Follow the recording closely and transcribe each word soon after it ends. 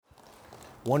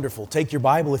Wonderful. Take your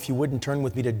Bible, if you would, and turn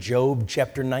with me to Job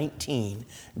chapter 19.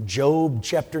 Job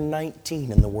chapter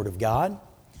 19 in the Word of God.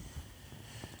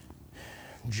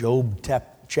 Job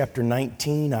chapter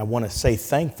 19, I want to say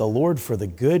thank the Lord for the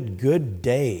good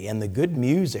day and the good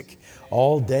music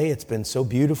all day. It's been so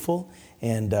beautiful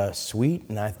and sweet,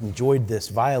 and I've enjoyed this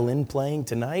violin playing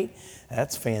tonight.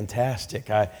 That's fantastic.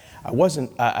 I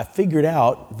figured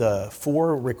out the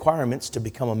 4 requirements to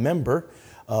become a member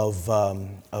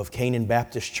of Canaan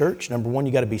Baptist Church. Number 1,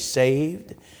 you got to be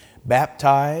saved,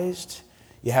 baptized.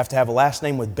 You have to have a last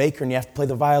name with Baker, and you have to play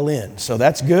the violin. So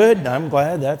that's good. I'm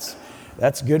glad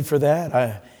that's good for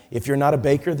that. If you're not a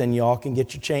Baker, then you all can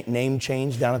get your name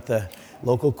changed down at the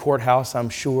local courthouse, I'm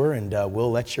sure, and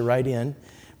we'll let you right in.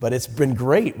 But it's been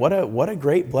great. What a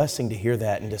great blessing to hear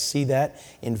that and to see that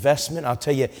investment. I'll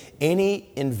tell you, any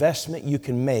investment you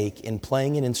can make in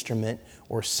playing an instrument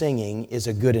or singing is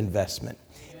a good investment.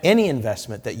 Any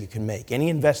investment that you can make, any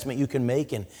investment you can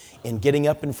make in getting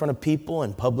up in front of people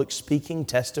and public speaking,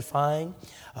 testifying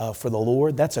for the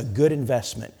Lord, that's a good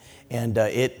investment. And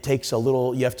it takes a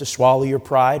little, you have to swallow your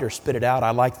pride or spit it out.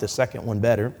 I like the second one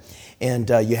better. And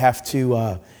you have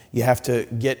to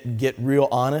get real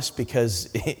honest,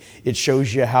 because it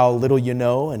shows you how little you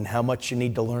know and how much you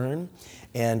need to learn.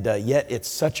 And yet it's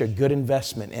such a good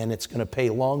investment, and it's going to pay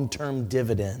long-term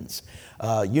dividends.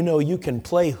 You can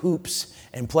play hoops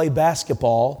and play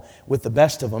basketball with the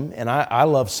best of them. And I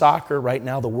love soccer. Right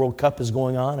now the World Cup is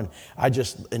going on, and I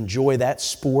just enjoy that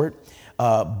sport.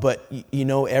 But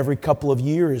every couple of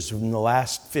years, in the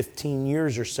last 15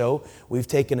 years or so, we've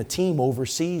taken a team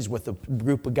overseas with a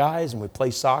group of guys, and we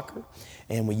play soccer,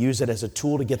 and we use it as a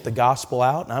tool to get the gospel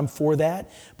out, and I'm for that.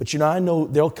 But I know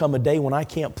there'll come a day when I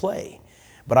can't play,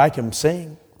 but I can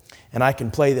sing, and I can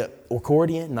play the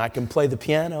accordion, and I can play the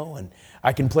piano, and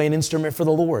I can play an instrument for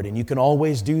the Lord, and you can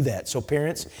always do that. So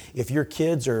parents, if your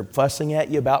kids are fussing at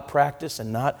you about practice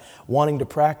and not wanting to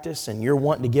practice, and you're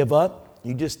wanting to give up,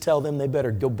 you just tell them they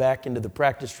better go back into the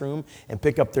practice room and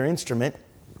pick up their instrument,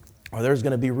 or there's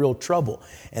going to be real trouble.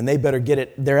 And they better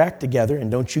get their act together, and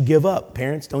don't you give up.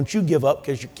 Parents, don't you give up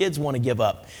because your kids want to give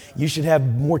up. You should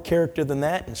have more character than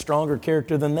that and stronger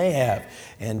character than they have.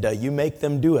 And you make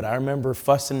them do it. I remember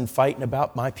fussing and fighting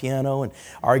about my piano and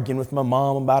arguing with my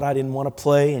mom about I didn't want to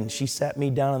play. And she sat me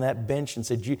down on that bench and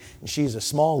said, she's a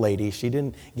small lady. She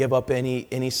didn't give up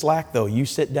any slack, though. You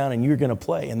sit down and you're going to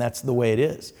play. And that's the way it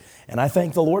is. And I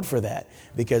thank the Lord for that,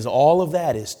 because all of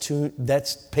that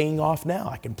that's paying off now.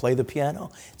 I can play the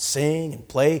piano, sing and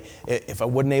play. If I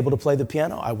wasn't able to play the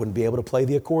piano, I wouldn't be able to play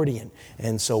the accordion.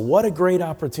 And so what a great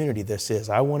opportunity this is.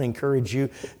 I want to encourage you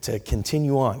to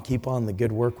continue on, keep on the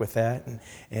good work with that,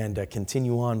 and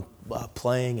continue on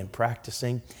playing and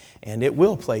practicing, and it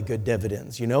will pay good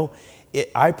dividends.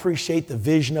 I appreciate the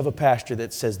vision of a pastor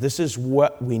that says, this is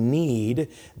what we need,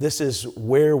 this is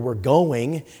where we're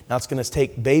going. Now it's going to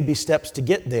take baby steps to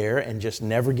get there, and just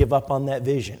never give up on that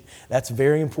vision. That's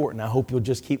very important. I hope you'll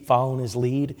just keep following his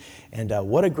lead. And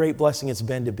what a great blessing it's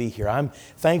been to be here. I'm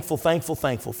thankful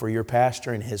for your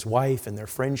pastor and his wife and their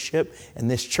friendship, and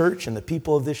this church and the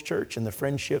people of this church and the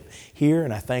friendship here.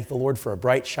 And I thank the Lord for a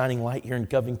bright shining light here in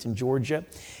Covington, Georgia.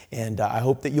 And I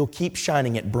hope that you'll keep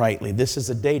shining it brightly. This is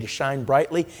a day to shine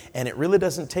brightly, and it really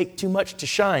doesn't take too much to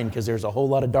shine, because there's a whole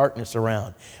lot of darkness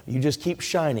around. You just keep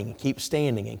shining and keep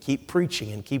standing and keep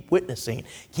preaching and keep witnessing,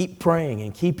 keep praying,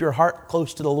 and keep your heart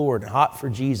close to the Lord and hot for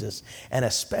Jesus, and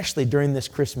especially during this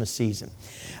Christmas season.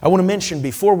 I want to mention,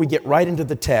 before we get right into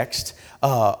the text,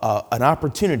 an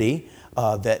opportunity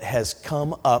that has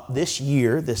come up this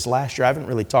last year. I haven't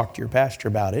really talked to your pastor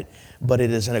about it, but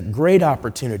it is a great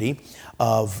opportunity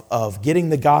of getting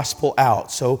the gospel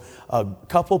out. So a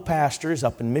couple pastors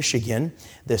up in Michigan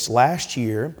this last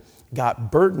year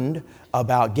got burdened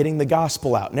about getting the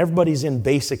gospel out. And everybody's in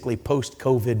basically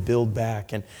post-COVID build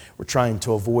back, and we're trying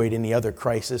to avoid any other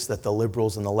crisis that the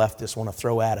liberals and the leftists want to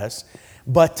throw at us.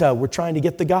 But we're trying to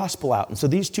get the gospel out. And so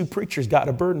these 2 preachers got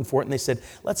a burden for it, and they said,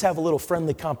 let's have a little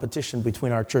friendly competition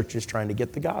between our churches trying to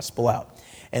get the gospel out.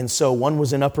 And so one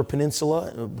was in Upper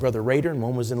Peninsula, Brother Rader, and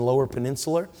one was in Lower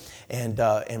Peninsula, and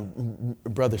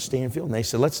Brother Stanfield. And they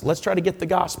said, let's try to get the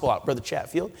gospel out, Brother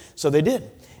Chatfield. So they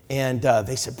did. And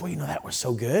they said, boy, that was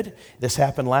so good. This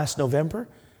happened last November.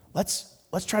 Let's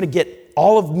try to get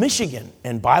all of Michigan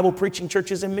and Bible preaching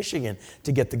churches in Michigan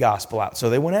to get the gospel out. So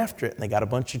they went after it, and they got a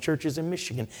bunch of churches in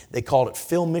Michigan. They called it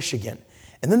Fill Michigan.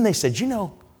 And then they said,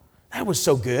 that was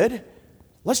so good.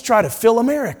 Let's try to fill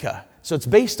America. So it's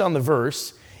based on the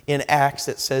verse in Acts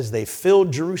that says they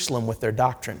filled Jerusalem with their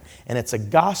doctrine. And it's a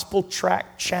gospel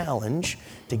tract challenge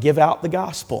to give out the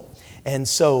gospel. And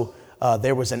so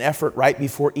there was an effort right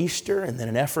before Easter, and then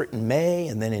an effort in May,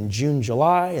 and then in June,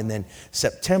 July, and then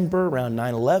September around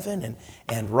 9/11.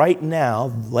 And right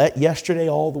now, yesterday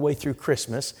all the way through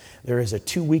Christmas, there is a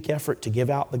 2-week effort to give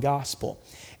out the gospel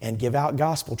and give out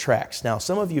gospel tracts. Now,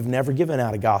 some of you have never given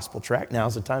out a gospel tract.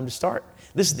 Now's the time to start.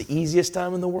 This is the easiest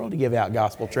time in the world to give out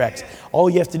gospel tracts. All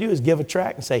you have to do is give a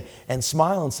tract and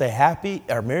smile and say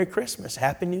Merry Christmas,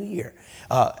 Happy New Year,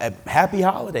 Happy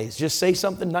Holidays. Just say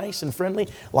something nice and friendly.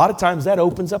 A lot of times that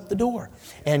opens up the door,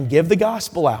 and give the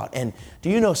gospel out. And do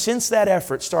you know, since that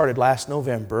effort started last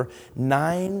November,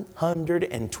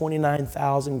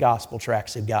 929,000 gospel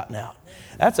tracts have gotten out.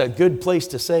 That's a good place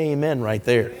to say amen right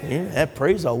there. Yeah,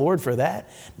 praise the Lord for that.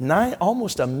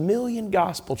 Almost 1 million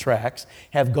gospel tracts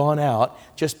have gone out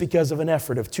just because of an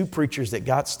effort of 2 preachers that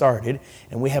got started.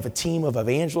 And we have a team of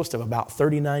evangelists, of about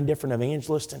 39 different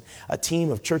evangelists, and a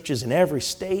team of churches in every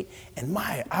state. And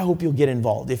I hope you'll get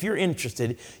involved. If you're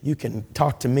interested, you can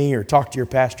talk to me or talk to your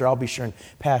pastor. I'll be sure and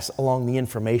pass along the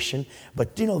information.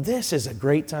 But this is a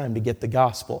great time to get the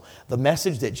gospel. The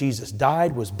message that Jesus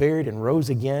died, was buried, and rose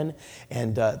again.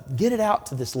 And get it out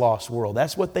to this lost world.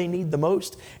 That's what they need the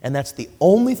most. And that's the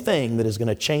only thing that is going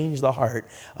to change the heart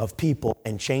of people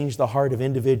and change the heart of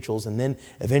individuals, and then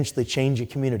eventually change a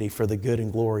community for the good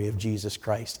and glory of Jesus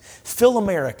Christ. Fill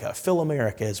America. Fill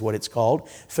America is what it's called.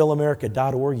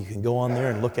 PhilAmerica.org. You can go on there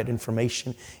and look at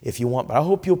information if you want. But I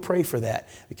hope you'll pray for that,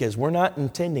 because we're not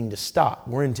intending to stop.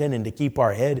 We're intending to keep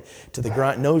our head to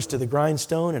the nose to the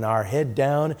grindstone, and our head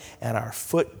down, and our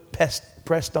foot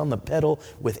pressed on the pedal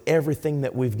with everything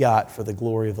that we've got for the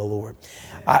glory of the Lord.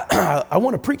 I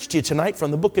want to preach to you tonight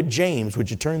from the book of James.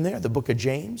 Would you turn there? The book of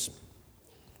James.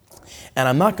 And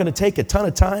I'm not going to take a ton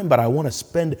of time, but I want to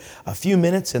spend a few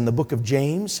minutes in the book of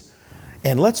James.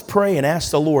 And let's pray and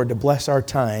ask the Lord to bless our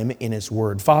time in His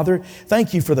Word. Father,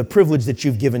 thank you for the privilege that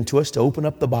you've given to us to open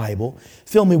up the Bible.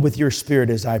 Fill me with your Spirit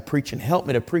as I preach, and help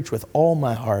me to preach with all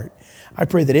my heart. I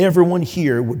pray that everyone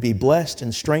here would be blessed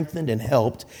and strengthened and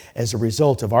helped as a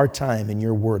result of our time in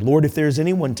your Word. Lord, if there's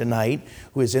anyone tonight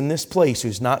who is in this place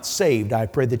who's not saved, I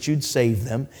pray that you'd save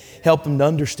them. Help them to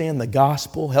understand the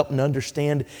gospel. Help them to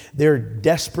understand their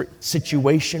desperate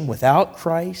situation without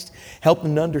Christ. Help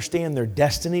them to understand their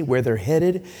destiny, where they're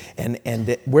headed,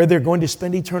 and where they're going to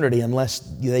spend eternity unless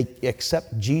they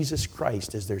accept Jesus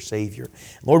Christ as their Savior.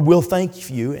 Lord, we'll thank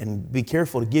you and be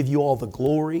careful to give you all the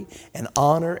glory and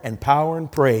honor and power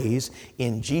and praise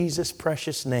in Jesus'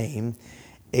 precious name.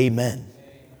 Amen.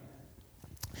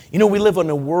 We live in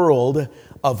a world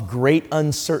of great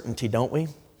uncertainty, don't we?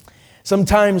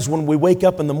 Sometimes when we wake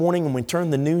up in the morning and we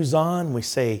turn the news on, we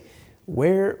say,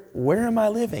 where am I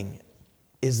living?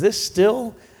 Is this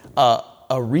still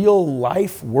a real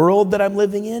life world that I'm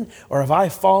living in? Or have I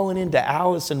fallen into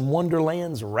Alice in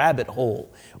Wonderland's rabbit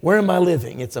hole? Where am I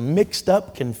living? It's a mixed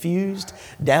up, confused,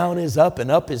 down is up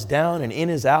and up is down and in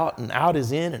is out and out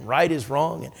is in and right is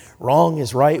wrong and wrong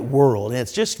is right world. And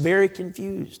it's just very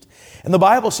confused. And the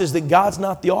Bible says that God's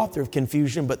not the author of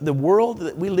confusion, but the world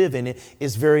that we live in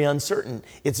is very uncertain.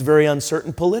 It's very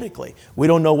uncertain politically. We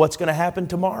don't know what's going to happen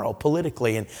tomorrow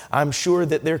politically. And I'm sure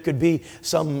that there could be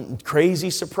some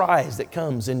crazy surprise that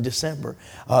comes in December.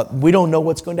 We don't know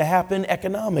what's going to happen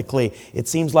economically. It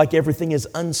seems like everything is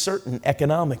uncertain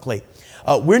economically.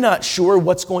 We're not sure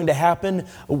what's going to happen.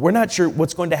 We're not sure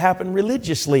what's going to happen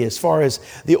religiously as far as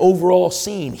the overall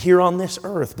scene here on this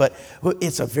earth. But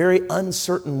it's a very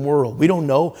uncertain world. We don't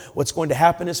know what's going to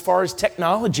happen as far as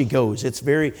technology goes. It's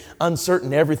very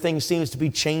uncertain. Everything seems to be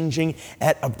changing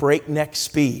at a breakneck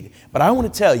speed. But I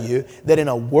want to tell you that in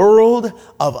a world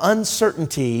of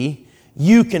uncertainty,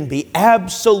 you can be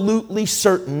absolutely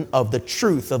certain of the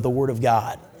truth of the Word of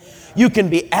God. You can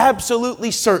be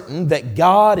absolutely certain that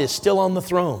God is still on the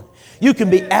throne. You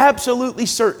can be absolutely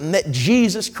certain that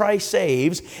Jesus Christ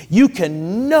saves. You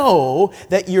can know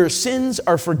that your sins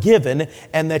are forgiven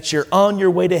and that you're on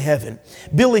your way to heaven.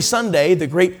 Billy Sunday, the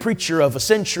great preacher of a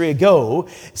century ago,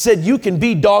 said you can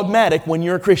be dogmatic when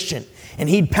you're a Christian. And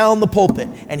he'd pound the pulpit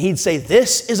and he'd say,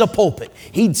 this is a pulpit.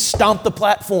 He'd stomp the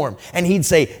platform and he'd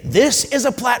say, this is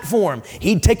a platform.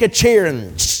 He'd take a chair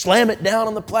and slam it down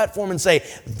on the platform and say,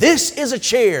 this is a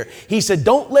chair. He said,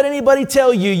 don't let anybody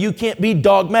tell you you can't be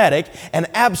dogmatic and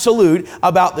absolute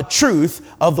about the truth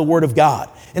of the Word of God.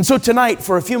 And so tonight,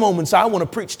 for a few moments, I want to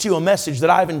preach to you a message that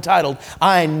I've entitled,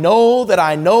 I know that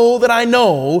I know that I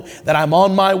know that I'm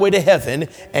on my way to heaven,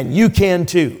 and you can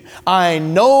too. I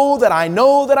know that I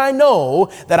know that I know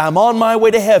know that I'm on my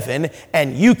way to heaven,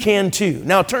 and you can too.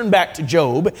 Now turn back to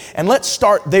Job, and let's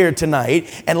start there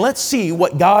tonight, and let's see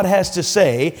what God has to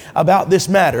say about this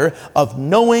matter of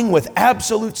knowing with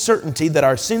absolute certainty that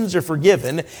our sins are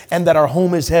forgiven and that our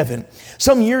home is heaven.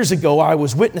 Some years ago, I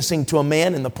was witnessing to a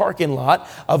man in the parking lot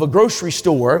of a grocery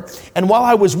store, and while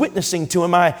I was witnessing to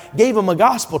him, I gave him a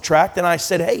gospel tract, and I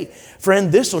said, hey,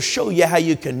 friend, this will show you how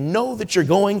you can know that you're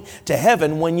going to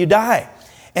heaven when you die.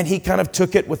 And he kind of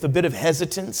took it with a bit of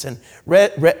hesitance and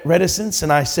reticence.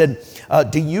 And I said,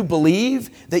 do you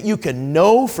believe that you can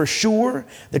know for sure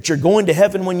that you're going to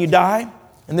heaven when you die?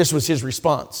 And this was his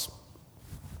response.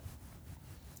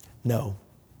 No.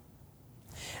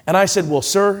 And I said, well,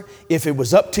 sir, if it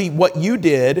was up to what you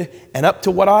did and up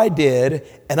to what I did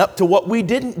and up to what we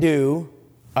didn't do,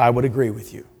 I would agree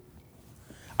with you.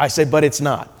 I said, but it's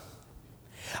not.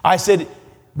 I said,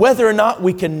 whether or not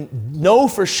we can know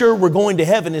for sure we're going to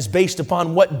heaven is based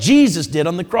upon what Jesus did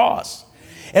on the cross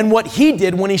and what he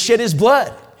did when he shed his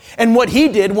blood and what he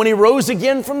did when he rose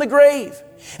again from the grave.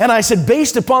 And I said,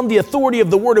 based upon the authority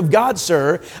of the Word of God,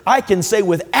 sir, I can say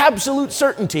with absolute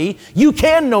certainty, you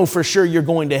can know for sure you're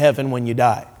going to heaven when you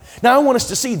die. Now, I want us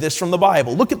to see this from the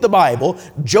Bible. Look at the Bible,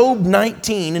 Job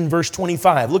 19 and verse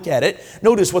 25. Look at it.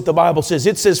 Notice what the Bible says.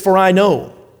 It says, for I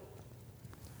know.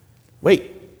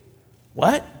 Wait,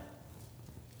 what?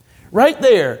 Right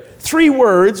there, 3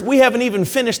 words. We haven't even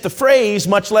finished the phrase,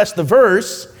 much less the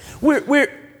verse. We're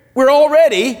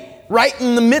already right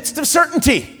in the midst of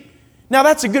certainty. Now,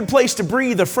 that's a good place to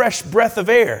breathe a fresh breath of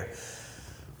air.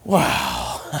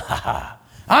 Wow.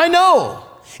 I know.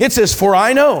 It says, for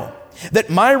I know that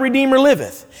my Redeemer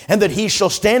liveth, and that he shall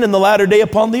stand in the latter day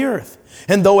upon the earth.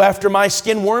 And though after my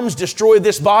skin worms destroy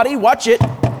this body, watch it,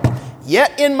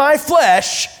 yet in my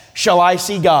flesh shall I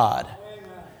see God.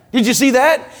 Amen. Did you see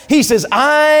that? He says,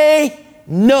 I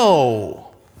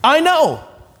know. I know.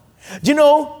 Do you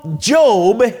know,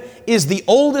 Job is the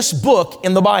oldest book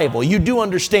in the Bible. You do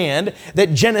understand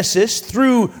that Genesis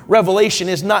through Revelation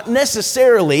is not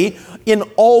necessarily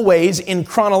always in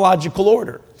chronological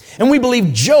order. And we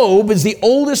believe Job is the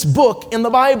oldest book in the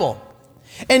Bible.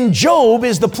 And Job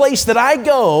is the place that I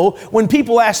go when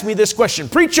people ask me this question.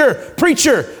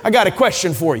 Preacher, I got a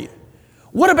question for you.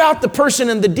 What about the person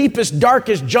in the deepest,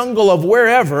 darkest jungle of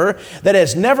wherever that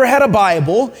has never had a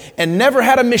Bible and never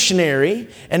had a missionary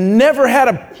and never had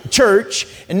a church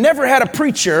and never had a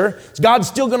preacher? Is God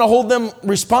still going to hold them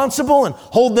responsible and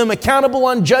hold them accountable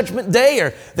on Judgment Day?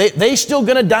 Or they still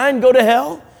going to die and go to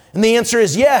hell? And the answer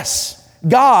is yes.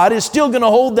 God is still going to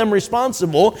hold them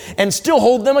responsible and still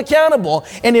hold them accountable.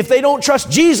 And if they don't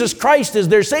trust Jesus Christ as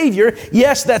their Savior,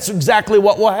 yes, that's exactly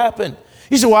what will happen.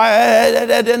 You say, why?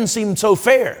 That doesn't seem so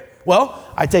fair. Well,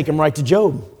 I take them right to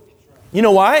Job. You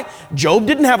know why? Job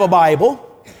didn't have a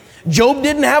Bible. Job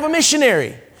didn't have a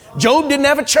missionary. Job didn't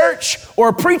have a church or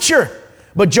a preacher.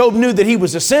 But Job knew that he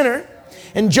was a sinner.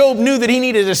 And Job knew that he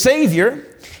needed a Savior.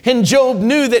 And Job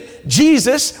knew that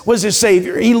Jesus was his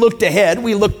Savior. He looked ahead.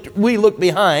 We looked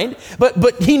behind.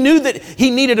 But he knew that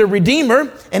he needed a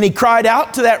Redeemer. And he cried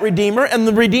out to that Redeemer. And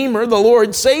the Redeemer, the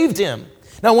Lord, saved him.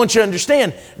 Now, I want you to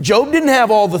understand, Job didn't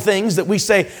have all the things that we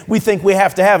think we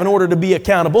have to have in order to be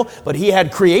accountable, but he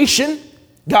had creation.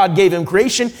 God gave him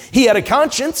creation. He had a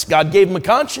conscience. God gave him a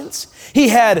conscience. He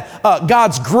had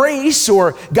God's grace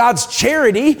or God's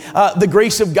charity, the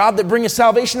grace of God that bringeth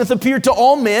salvation hath appeared to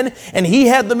all men, and he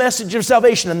had the message of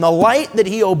salvation. And the light that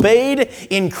he obeyed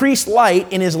increased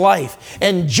light in his life.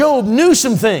 And Job knew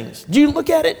some things. Do you look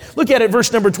at it? Look at it,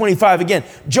 verse number 25 again.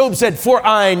 Job said, for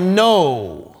I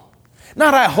know.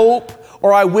 Not I hope,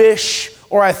 or I wish,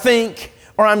 or I think,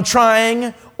 or I'm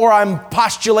trying, or I'm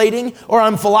postulating, or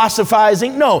I'm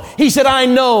philosophizing. No, he said, I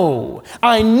know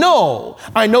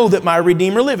that my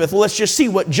Redeemer liveth. Well, let's just see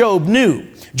what Job knew.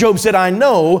 Job said, I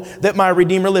know that my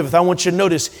Redeemer liveth. I want you to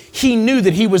notice, he knew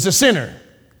that he was a sinner.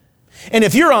 And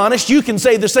if you're honest, you can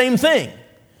say the same thing.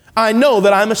 I know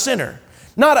that I'm a sinner.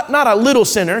 Not a little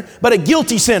sinner, but a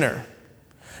guilty sinner.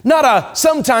 Not a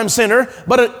sometime sinner,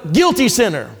 but a guilty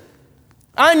sinner.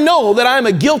 I know that I'm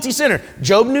a guilty sinner.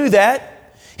 Job knew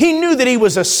that. He knew that he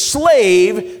was a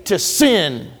slave to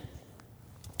sin.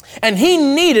 And he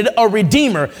needed a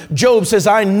redeemer. Job says,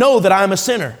 I know that I'm a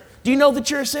sinner. Do you know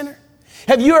that you're a sinner?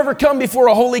 Have you ever come before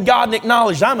a holy God and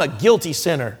acknowledged, I'm a guilty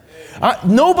sinner?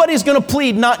 Nobody's going to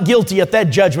plead not guilty at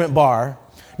that judgment bar.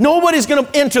 Nobody's going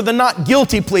to enter the not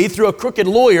guilty plea through a crooked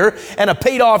lawyer and a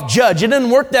paid off judge. It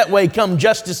doesn't work that way come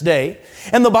Justice Day.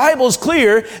 And the Bible's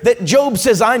clear that Job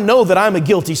says, I know that I'm a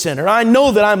guilty sinner. I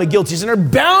know that I'm a guilty sinner.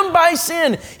 Bound by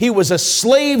sin. He was a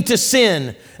slave to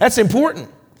sin. That's important.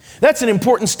 That's an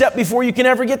important step before you can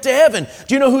ever get to heaven.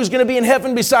 Do you know who's going to be in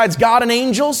heaven besides God and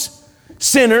angels?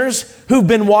 Sinners who've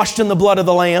been washed in the blood of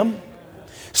the Lamb.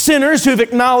 Sinners who've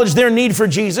acknowledged their need for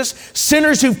Jesus.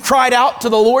 Sinners who've cried out to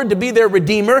the Lord to be their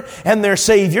Redeemer and their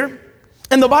Savior.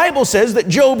 And the Bible says that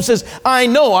Job says, I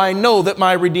know that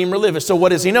my Redeemer liveth. So what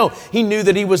does he know? He knew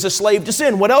that he was a slave to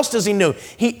sin. What else does he know?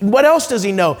 What else does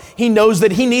he know? He knows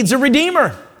that he needs a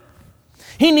Redeemer.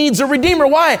 He needs a Redeemer.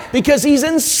 Why? Because he's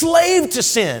enslaved to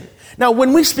sin. Now,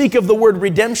 when we speak of the word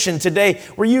redemption today,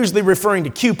 we're usually referring to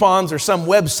coupons or some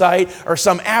website or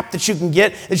some app that you can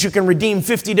get that you can redeem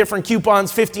 50 different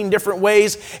coupons, 15 different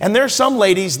ways. And there's some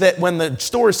ladies that when the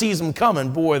store sees them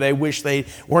coming, boy, they wish they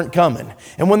weren't coming.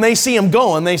 And when they see them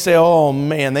going, they say, oh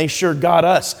man, they sure got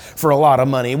us for a lot of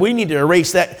money. We need to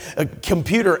erase that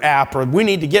computer app, or we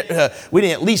need to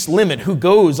at least limit who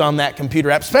goes on that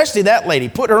computer app, especially that lady.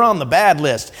 Put her on the bad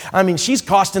list. I mean, she's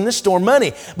costing this store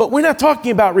money. But we're not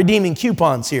talking about redeeming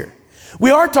coupons here.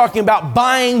 We are talking about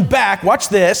buying back, watch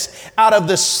this, out of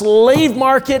the slave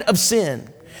market of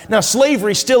sin. Now,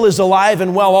 slavery still is alive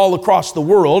and well all across the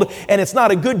world, and it's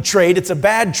not a good trade, it's a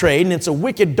bad trade, and it's a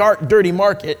wicked, dark, dirty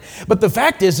market. But the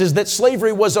fact is that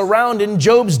slavery was around in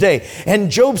Job's day. And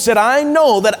Job said, I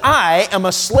know that I am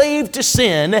a slave to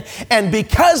sin, and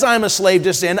because I'm a slave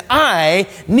to sin, I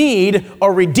need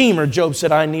a Redeemer. Job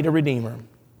said, I need a Redeemer.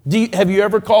 Have you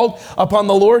ever called upon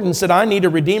the Lord and said, I need a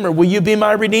Redeemer? Will you be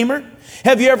my Redeemer?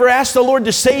 Have you ever asked the Lord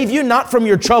to save you, not from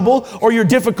your trouble or your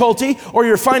difficulty or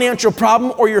your financial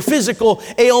problem or your physical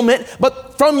ailment,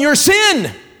 but from your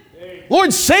sin?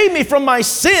 Lord, save me from my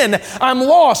sin. I'm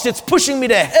lost. It's pushing me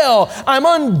to hell. I'm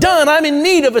undone. I'm in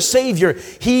need of a Savior.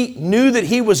 He knew that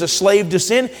he was a slave to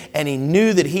sin, and he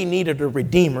knew that he needed a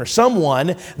Redeemer,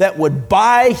 someone that would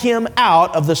buy him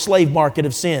out of the slave market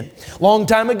of sin. Long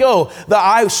time ago,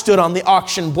 I stood on the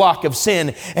auction block of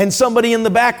sin, and somebody in the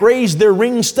back raised their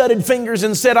ring-studded fingers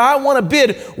and said, I want to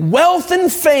bid wealth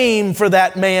and fame for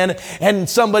that man. And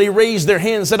somebody raised their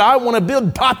hand and said, I want to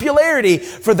bid popularity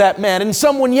for that man. And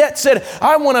someone yet said,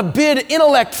 I want to bid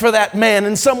intellect for that man.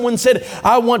 And someone said,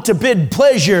 I want to bid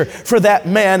pleasure for that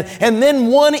man. And then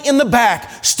one in the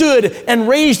back stood and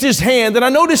raised his hand. And I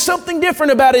noticed something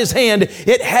different about his hand.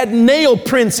 It had nail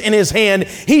prints in his hand.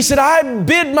 He said, I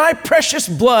bid my precious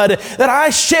blood that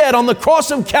I shed on the cross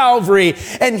of Calvary.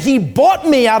 And he bought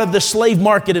me out of the slave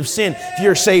market of sin. If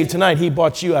you're saved tonight, he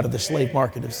bought you out of the slave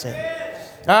market of sin.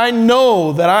 I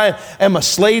know that I am a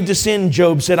slave to sin,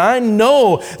 Job said. I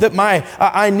know that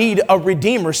I need a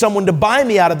Redeemer, someone to buy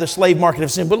me out of the slave market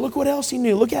of sin. But look what else he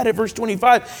knew. Look at it, verse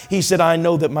 25. He said, I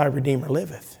know that my Redeemer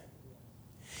liveth.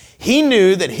 He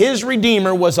knew that his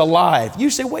Redeemer was alive.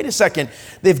 You say, wait a second.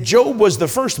 If Job was the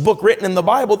first book written in the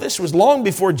Bible, this was long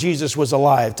before Jesus was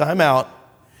alive. Time out.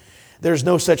 There's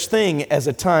no such thing as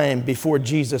a time before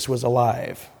Jesus was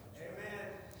alive.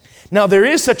 Now, there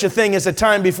is such a thing as a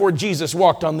time before Jesus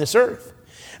walked on this earth.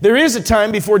 There is a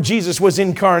time before Jesus was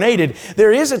incarnated.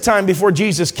 There is a time before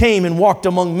Jesus came and walked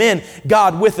among men,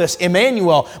 God with us,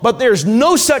 Emmanuel. But there's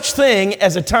no such thing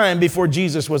as a time before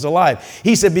Jesus was alive.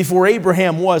 He said, before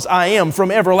Abraham was, I am,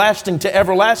 from everlasting to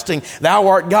everlasting. Thou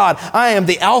art God. I am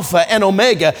the Alpha and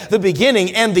Omega, the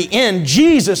beginning and the end.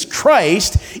 Jesus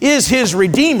Christ is his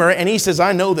Redeemer. And he says,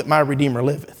 I know that my Redeemer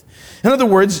liveth. In other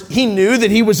words, he knew that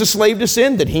he was a slave to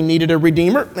sin, that he needed a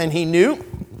Redeemer, and he knew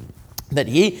that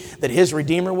his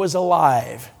Redeemer was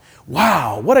alive.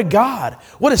 Wow, what a God,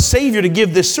 what a Savior to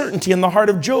give this certainty in the heart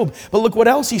of Job. But look what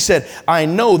else he said. I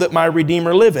know that my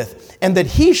Redeemer liveth, and that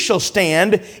he shall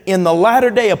stand in the latter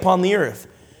day upon the earth.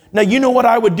 Now, you know what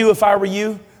I would do if I were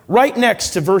you? Right next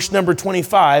to verse number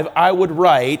 25, I would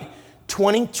write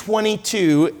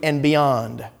 2022 and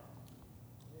beyond.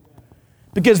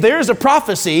 Because there's a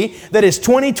prophecy that is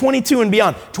 2022 and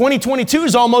beyond. 2022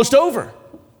 is almost over.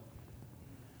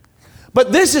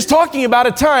 But this is talking about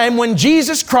a time when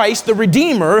Jesus Christ, the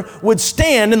Redeemer, would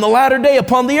stand in the latter day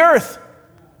upon the earth.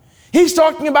 He's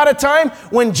talking about a time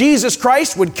when Jesus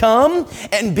Christ would come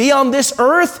and be on this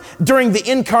earth during the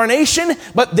incarnation.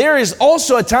 But there is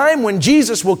also a time when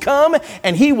Jesus will come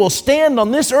and he will stand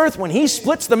on this earth when he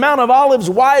splits the Mount of Olives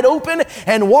wide open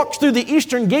and walks through the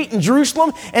eastern gate in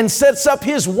Jerusalem and sets up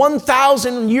his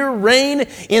 1,000-year reign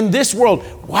in this world.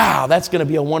 Wow, that's going to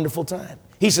be a wonderful time.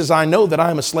 He says, I know that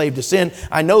I'm a slave to sin.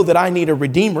 I know that I need a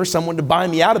Redeemer, someone to buy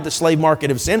me out of the slave market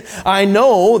of sin. I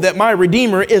know that my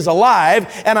Redeemer is alive,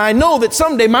 and I know that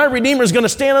someday my Redeemer is going to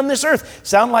stand on this earth.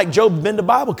 Sound like Job had been to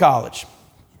Bible college.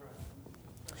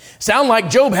 Sound like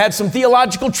Job had some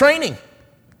theological training.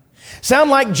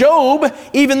 Sound like Job,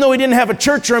 even though he didn't have a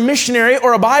church or a missionary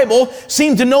or a Bible,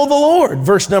 seemed to know the Lord.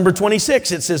 Verse number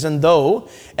 26, it says, and though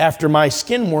after my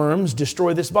skin worms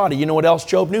destroy this body. You know what else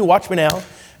Job knew? Watch me now.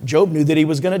 Job knew that he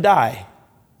was going to die.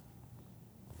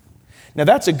 Now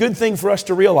that's a good thing for us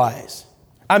to realize.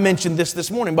 I mentioned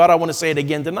this morning, but I want to say it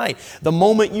again tonight. The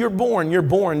moment you're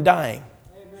born dying.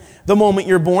 The moment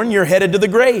you're born, you're headed to the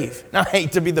grave. Now, I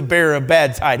hate to be the bearer of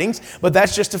bad tidings, but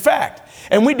that's just a fact.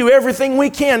 And we do everything we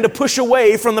can to push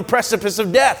away from the precipice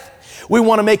of death. We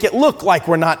want to make it look like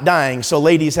we're not dying. So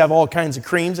ladies have all kinds of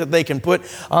creams that they can put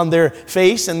on their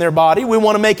face and their body. We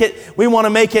want to make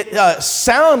it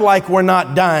sound like we're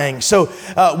not dying. So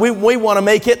we want to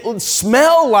make it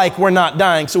smell like we're not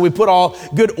dying. So we put all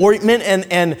good ointment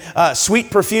and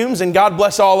sweet perfumes, and God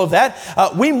bless all of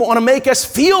that. We want to make us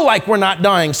feel like we're not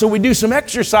dying. So we do some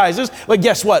exercises, but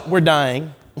guess what? We're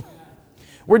dying.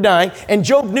 We're dying. And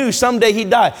Job knew someday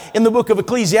he'd die. In the book of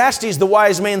Ecclesiastes, the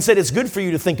wise man said it's good for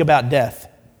you to think about death.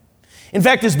 In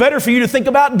fact, it's better for you to think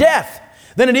about death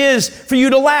than it is for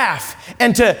you to laugh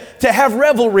and to have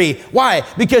revelry. Why?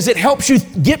 Because it helps you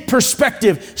get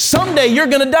perspective. Someday you're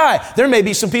going to die. There may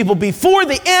be some people before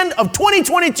the end of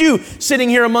 2022 sitting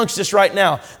here amongst us right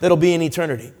now that'll be in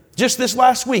eternity. Just this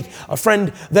last week, a friend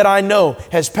that I know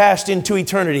has passed into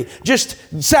eternity. Just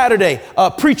Saturday,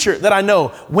 a preacher that I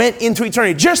know went into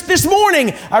eternity. Just this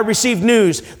morning, I received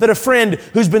news that a friend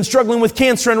who's been struggling with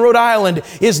cancer in Rhode Island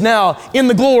is now in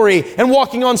the glory and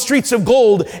walking on streets of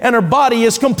gold, and her body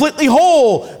is completely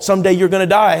whole. Someday you're going to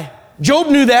die. Job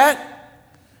knew that.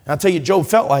 And I'll tell you, Job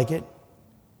felt like it.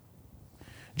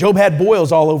 Job had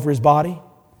boils all over his body.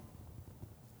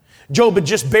 Job had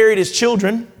just buried his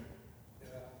children.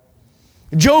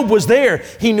 Job was there.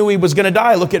 He knew he was going to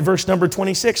die. Look at verse number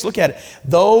 26. Look at it.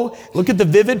 Look at the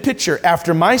vivid picture.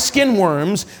 After my skin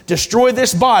worms destroy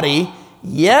this body,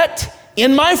 yet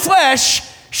in my flesh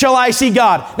shall I see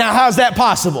God. Now, how's that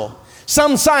possible?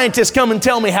 Some scientists come and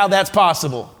tell me how that's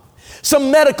possible.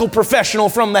 Some medical professional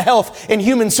from the Health and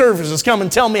Human Services come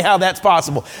and tell me how that's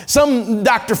possible. Some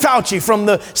Dr. Fauci from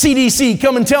the CDC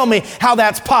come and tell me how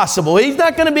that's possible. He's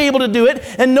not going to be able to do it,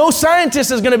 and no scientist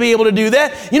is going to be able to do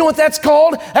that. You know what that's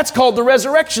called? That's called the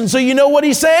resurrection. So you know what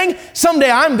he's saying?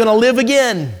 Someday I'm going to live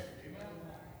again.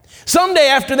 Someday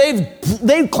after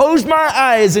they've closed my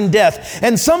eyes in death,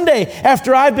 and someday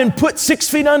after I've been put 6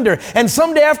 feet under, and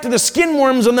someday after the skin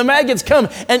worms and the maggots come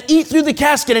and eat through the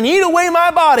casket and eat away my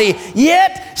body,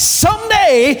 yet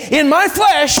someday in my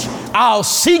flesh I'll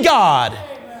see God.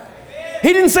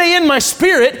 He didn't say in my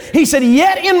spirit. He said,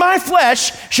 yet in my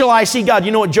flesh shall I see God.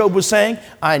 You know what Job was saying?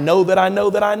 I know that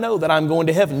I'm going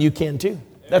to heaven. You can too.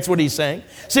 That's what he's saying.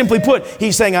 Simply put,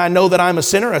 he's saying, I know that I'm a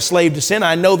sinner, a slave to sin.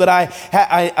 I know that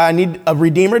I need a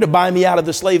Redeemer to buy me out of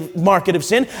the slave market of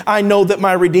sin. I know that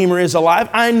my Redeemer is alive.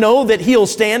 I know that he'll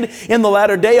stand in the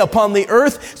latter day upon the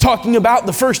earth, talking about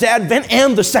the first advent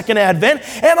and the second advent.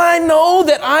 And I know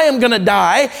that I am going to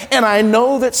die. And I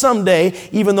know that someday,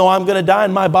 even though I'm going to die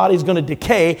and my body's going to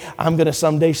decay, I'm going to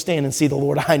someday stand and see the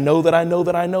Lord. I know that I'm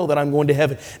going to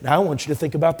heaven. Now, I want you to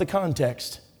think about the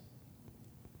context.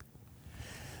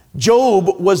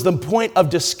 Job was the point of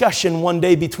discussion one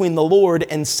day between the Lord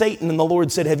and Satan, and the Lord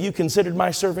said, have you considered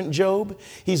my servant Job?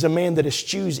 He's a man that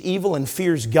eschews evil and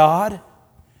fears God.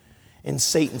 And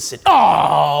Satan said,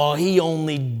 oh, he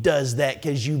only does that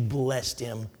because you blessed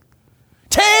him.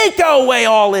 Take away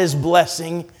all his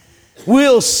blessing.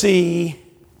 We'll see.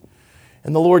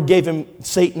 And the Lord gave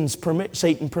Satan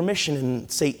permission,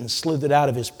 and Satan slithered out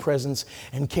of his presence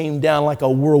and came down like a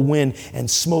whirlwind and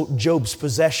smote Job's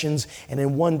possessions. And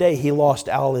in one day, he lost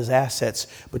all his assets.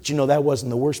 But you know, that wasn't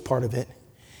the worst part of it.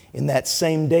 In that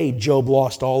same day, Job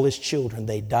lost all his children.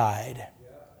 They died.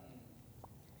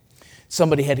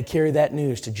 Somebody had to carry that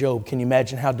news to Job. Can you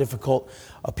imagine how difficult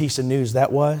a piece of news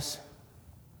that was?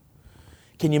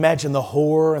 Can you imagine the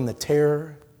horror and the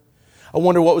terror? I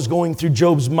wonder what was going through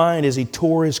Job's mind as he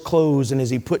tore his clothes and as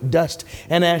he put dust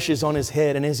and ashes on his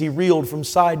head and as he reeled from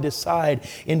side to side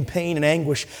in pain and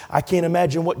anguish. I can't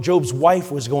imagine what Job's wife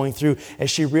was going through as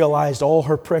she realized all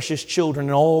her precious children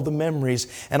and all the memories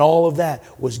and all of that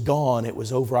was gone. It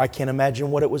was over. I can't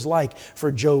imagine what it was like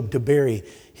for Job to bury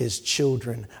his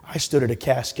children. I stood at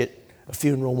a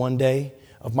funeral one day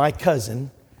of my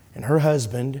cousin and her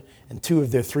husband and 2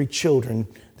 of their 3 children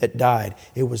that died.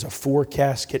 It was a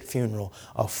 4-casket funeral,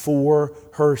 a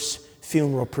 4-hearse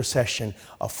funeral procession,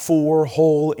 a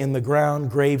 4-hole-in-the-ground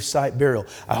gravesite burial.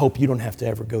 I hope you don't have to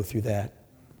ever go through that.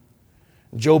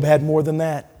 Job had more than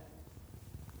that.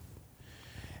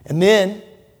 And then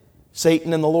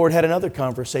Satan and the Lord had another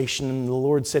conversation, and the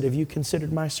Lord said, have you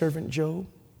considered my servant Job?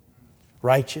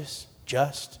 Righteous,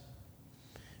 just,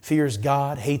 fears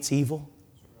God, hates evil.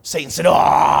 Satan said,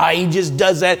 he just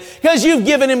does that because you've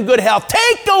given him good health.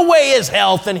 Take away his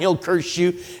health and he'll curse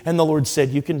you. And the Lord said,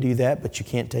 you can do that, but you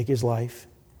can't take his life.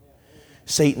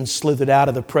 Satan slithered out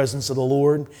of the presence of the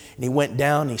Lord, and he went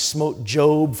down and he smote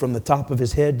Job from the top of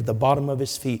his head to the bottom of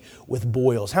his feet with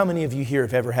boils. How many of you here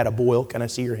have ever had a boil? Can I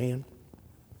see your hand?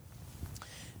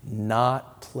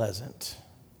 Not pleasant.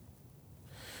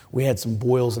 We had some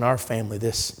boils in our family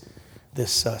this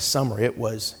summer. It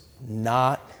was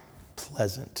not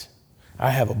pleasant. I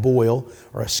have a boil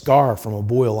or a scar from a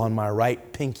boil on my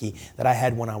right pinky that I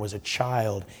had when I was a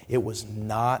child. It was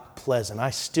not pleasant.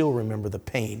 I still remember the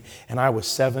pain, and I was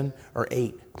 7 or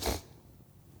 8.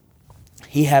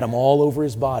 He had them all over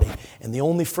his body, and the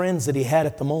only friends that he had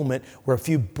at the moment were a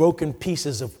few broken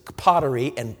pieces of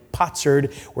pottery and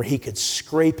potsherd where he could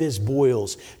scrape his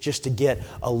boils just to get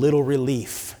a little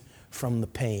relief from the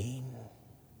pain.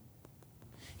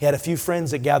 He had a few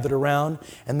friends that gathered around,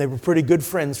 and they were pretty good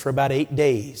friends for about 8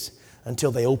 days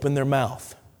until they opened their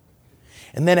mouth.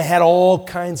 And then it had all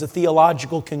kinds of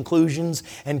theological conclusions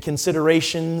and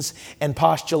considerations and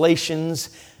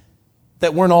postulations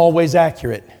that weren't always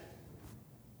accurate.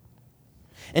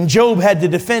 And Job had to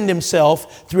defend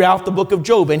himself throughout the book of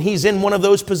Job, and he's in one of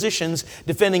those positions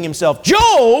defending himself.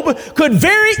 Job could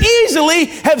very easily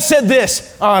have said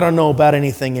this, I don't know about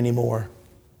anything anymore.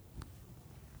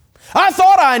 I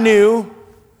thought I knew.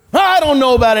 I don't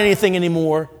know about anything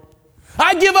anymore.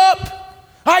 I give up.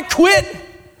 I quit.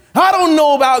 I don't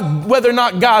know about whether or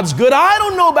not God's good. I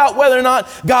don't know about whether or not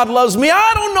God loves me.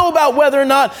 I don't know about whether or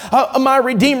not my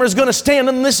Redeemer is going to stand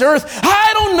on this earth.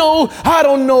 I don't know. I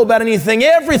don't know about anything.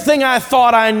 Everything I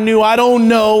thought I knew, I don't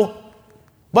know.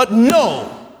 But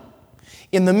no,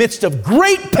 in the midst of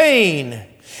great pain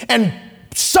and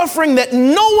suffering that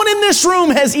no one in this room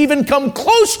has even come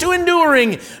close to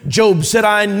enduring, Job said,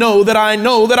 I know that I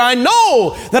know that I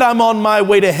know that I'm on my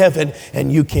way to heaven,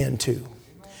 and you can too.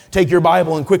 Take your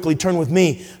Bible and quickly turn with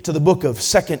me to the book of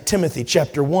 2 Timothy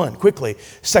chapter 1. Quickly,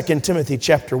 2 Timothy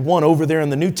chapter 1, over there in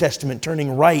the New Testament,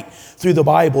 turning right through the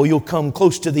Bible. You'll come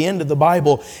close to the end of the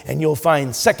Bible and you'll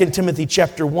find 2 Timothy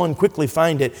chapter 1. Quickly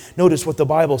find it. Notice what the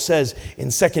Bible says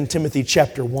in 2 Timothy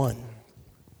chapter 1.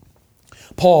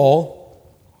 Paul,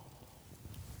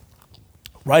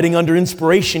 writing under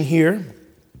inspiration here,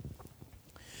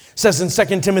 says in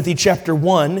 2 Timothy chapter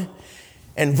 1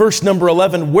 and verse number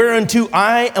 11, whereunto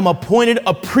I am appointed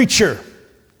a preacher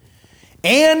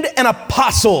and an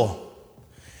apostle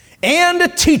and a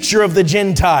teacher of the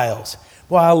Gentiles.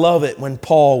 Well, I love it when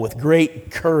Paul, with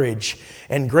great courage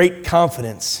and great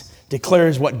confidence,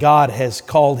 declares what God has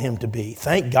called him to be.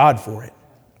 Thank God for it.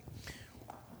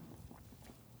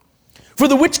 For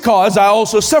the which cause I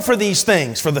also suffer these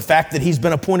things, for the fact that he's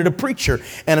been appointed a preacher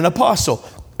and an apostle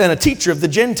and a teacher of the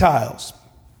Gentiles.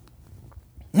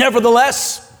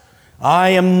 Nevertheless,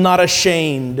 I am not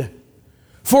ashamed,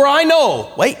 for I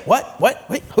know. Wait,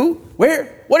 who,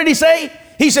 where? What did he say?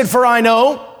 He said, for I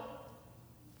know.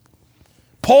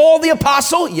 Paul the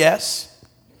apostle? Yes.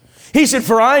 He said,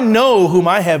 for I know whom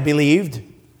I have believed,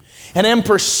 and am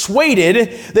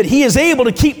persuaded that he is able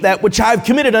to keep that which I have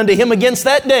committed unto him against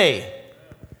that day.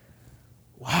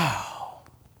 Wow.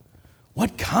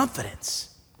 What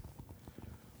confidence.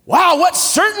 Wow, what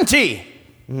certainty.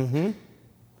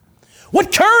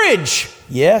 What courage.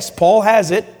 Yes, Paul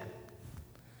has it.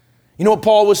 You know what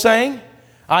Paul was saying?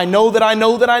 I know that I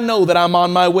know that I know that I'm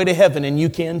on my way to heaven, and you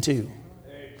can too.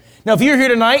 Now, if you're here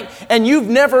tonight and you've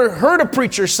never heard a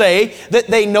preacher say that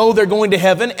they know they're going to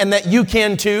heaven and that you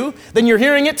can too, then you're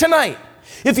hearing it tonight.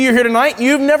 If you're here tonight and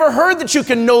you've never heard that you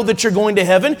can know that you're going to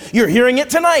heaven, you're hearing it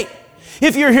tonight.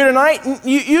 If you're here tonight and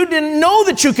you didn't know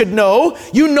that you could know,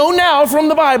 you know now from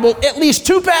the Bible at least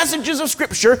 2 passages of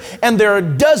Scripture, and there are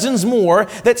dozens more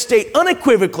that state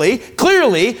unequivocally,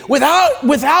 clearly,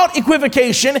 without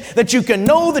equivocation, that you can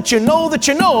know that you know that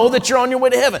you know that you're on your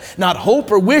way to heaven. Not hope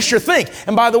or wish or think.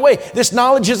 And by the way, this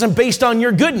knowledge isn't based on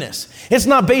your goodness. It's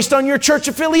not based on your church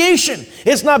affiliation.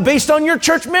 It's not based on your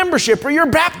church membership or your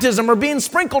baptism or being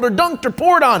sprinkled or dunked or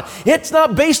poured on. It's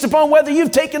not based upon whether you've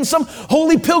taken some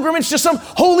holy pilgrimage to some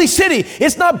holy city.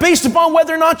 It's not based upon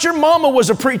whether or not your mama was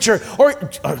a preacher or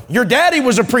your daddy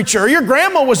was a preacher or your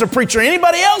grandma was a preacher, or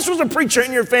anybody else was a preacher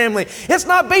in your family. It's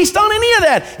not based on any of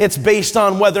that. It's based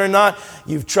on whether or not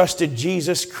you've trusted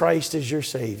Jesus Christ as your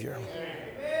Savior.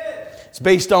 It's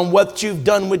based on what you've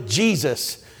done with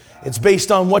Jesus. It's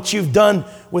based on what you've done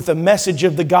with the message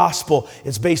of the gospel.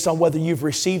 It's based on whether you've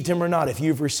received Him or not. If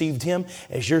you've received Him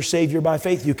as your Savior by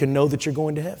faith, you can know that you're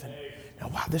going to heaven.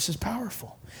 And wow, this is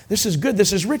powerful. This is good.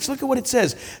 This is rich. Look at what it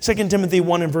says. 2 Timothy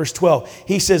 1 and verse 12.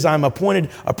 He says, I'm appointed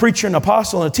a preacher, an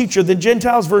apostle, and a teacher of the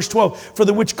Gentiles. Verse 12, for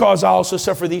the which cause I also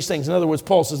suffer these things. In other words,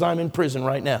 Paul says, I'm in prison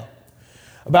right now.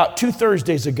 About 2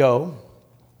 Thursdays ago,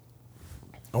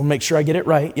 I'll make sure I get it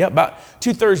right. Yeah, about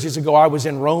 2 Thursdays ago, I was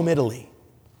in Rome, Italy.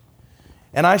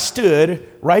 And I stood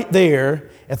right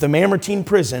there at the Mamertine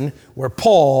prison where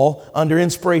Paul, under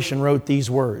inspiration, wrote these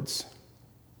words.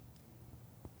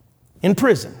 In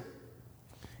prison.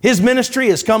 His ministry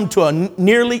has come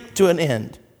nearly to an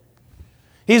end.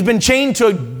 He's been chained to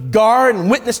a guard and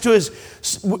witness to his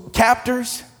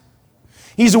captors.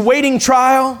 He's awaiting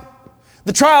trial.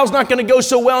 The trial's not going to go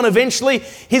so well, and eventually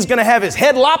he's going to have his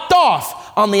head lopped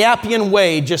off on the Appian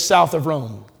Way just south of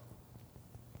Rome.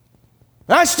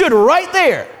 And I stood right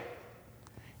there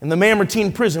in the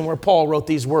Mamertine prison where Paul wrote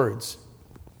these words.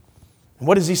 And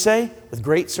what does he say? With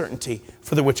great certainty,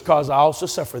 for the which cause I also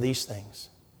suffer these things.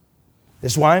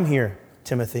 This is why I'm here,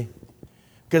 Timothy,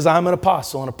 because I'm an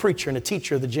apostle and a preacher and a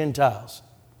teacher of the Gentiles.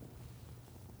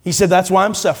 He said, that's why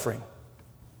I'm suffering.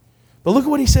 But look at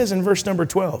what he says in verse number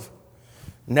 12.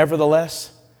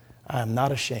 Nevertheless, I am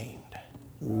not ashamed.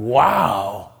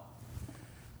 Wow.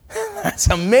 That's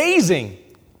amazing.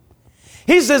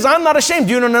 He says, I'm not ashamed.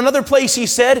 Do you know in another place he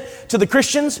said to the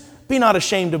Christians, be not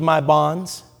ashamed of my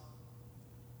bonds.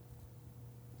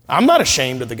 I'm not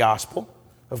ashamed of the gospel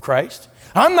of Christ.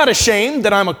 I'm not ashamed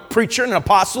that I'm a preacher and an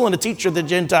apostle and a teacher of the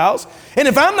Gentiles. And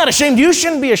if I'm not ashamed, you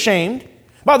shouldn't be ashamed.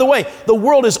 By the way, the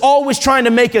world is always trying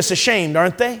to make us ashamed,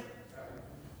 aren't they?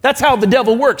 That's how the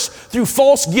devil works, through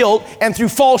false guilt and through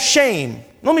false shame.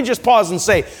 Let me just pause and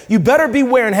say, you better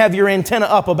beware and have your antenna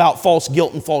up about false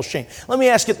guilt and false shame. Let me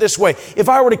ask it this way. If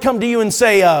I were to come to you and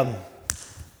say,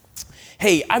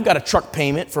 hey, I've got a truck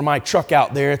payment for my truck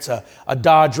out there. It's a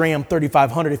Dodge Ram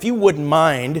 3500. If you wouldn't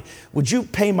mind, would you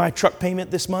pay my truck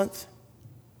payment this month?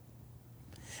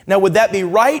 Now, would that be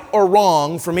right or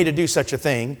wrong for me to do such a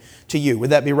thing to you?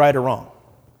 Would that be right or wrong?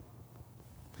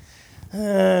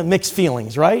 Mixed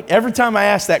feelings, right? Every time I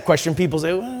ask that question, people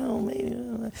say, well, maybe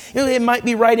it might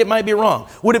be right, it might be wrong.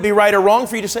 Would it be right or wrong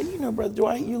for you to say, Brother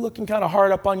Dwight, you're looking kind of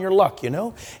hard up on your luck,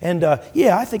 And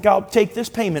yeah, I think I'll take this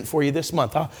payment for you this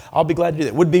month. I'll be glad to do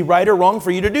that. Would it be right or wrong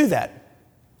for you to do that?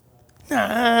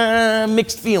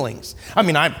 Mixed feelings. I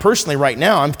mean, I personally right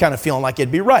now, I'm kind of feeling like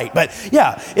it'd be right. But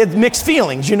yeah, it's mixed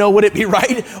feelings. Would it be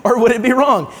right or would it be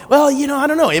wrong? Well, I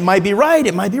don't know. It might be right.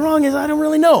 It might be wrong. I don't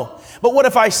really know. But what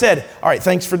if I said, all right,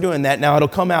 thanks for doing that. Now it'll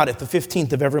come out at the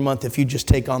 15th of every month if you just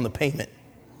take on the payment.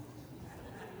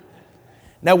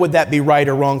 Now, would that be right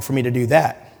or wrong for me to do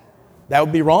that? That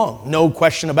would be wrong. No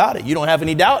question about it. You don't have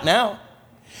any doubt now.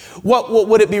 What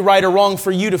would it be right or wrong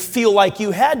for you to feel like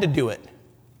you had to do it?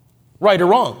 Right or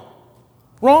wrong?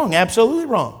 Wrong, absolutely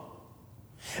wrong.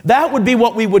 That would be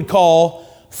what we would call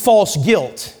false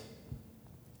guilt.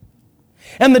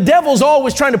 And the devil's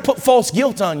always trying to put false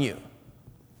guilt on you.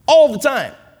 All the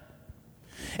time.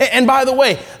 And by the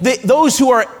way, those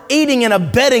who are aiding and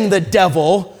abetting the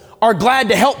devil are glad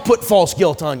to help put false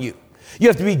guilt on you. You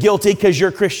have to be guilty because you're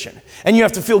a Christian. And you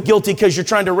have to feel guilty because you're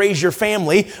trying to raise your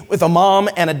family with a mom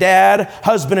and a dad,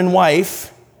 husband and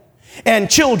wife, and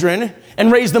children, and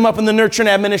raise them up in the nurture and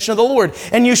admonition of the Lord.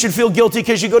 And you should feel guilty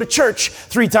because you go to church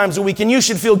 3 times a week. And you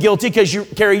should feel guilty because you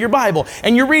carry your Bible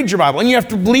and you read your Bible. And you have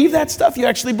to believe that stuff. You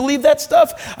actually believe that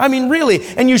stuff. I mean, really.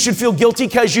 And you should feel guilty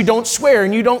because you don't swear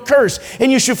and you don't curse.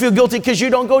 And you should feel guilty because you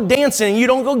don't go dancing and you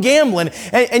don't go gambling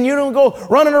and you don't go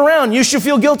running around. You should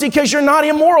feel guilty because you're not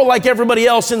immoral like everybody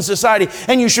else in society.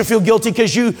 And you should feel guilty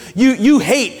because you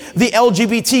hate the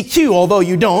LGBTQ, although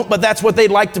you don't, but that's what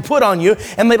they'd like to put on you.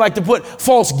 And they'd like to put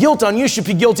false guilt on you. You should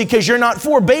be guilty because you're not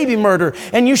for baby murder.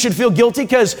 And you should feel guilty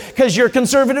because you're a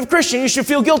conservative Christian. You should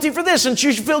feel guilty for this and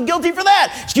you should feel guilty for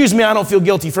that. Excuse me, I don't feel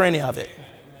guilty for any of it.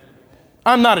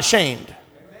 I'm not ashamed.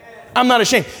 I'm not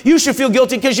ashamed. You should feel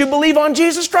guilty because you believe on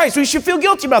Jesus Christ. We should feel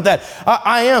guilty about that.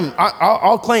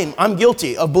 I'll claim I'm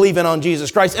guilty of believing on Jesus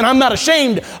Christ, and I'm not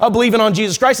ashamed of believing on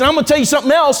Jesus Christ. And I'm going to tell you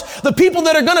something else. The people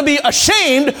that are going to be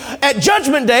ashamed at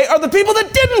Judgment Day are the people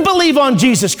that didn't believe on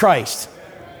Jesus Christ.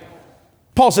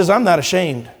 Paul says, I'm not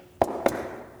ashamed.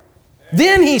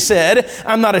 Then he said,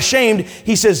 I'm not ashamed.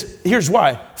 He says, here's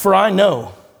why. For I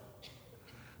know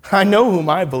whom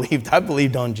I believed. I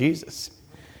believed on Jesus.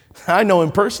 I know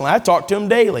him personally. I talk to him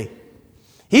daily.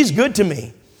 He's good to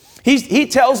me. He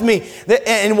tells me that,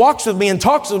 and walks with me and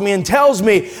talks with me and tells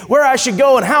me where I should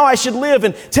go and how I should live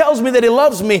and tells me that he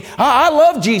loves me. I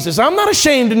love Jesus. I'm not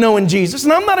ashamed of knowing Jesus,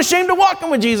 and I'm not ashamed of walking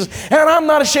with Jesus, and I'm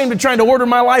not ashamed of trying to order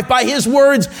my life by his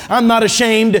words. I'm not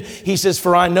ashamed. He says,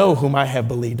 for I know whom I have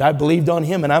believed. I believed on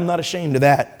him, and I'm not ashamed of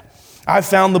that. I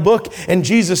found the book, and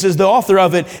Jesus is the author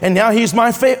of it, and now he's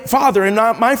my father and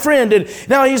not my friend, and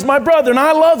now he's my brother, and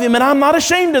I love him, and I'm not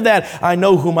ashamed of that. I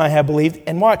know whom I have believed.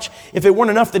 And watch, if it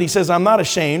weren't enough that he says I'm not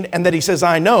ashamed, and that he says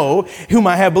I know whom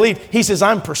I have believed, he says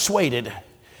I'm persuaded.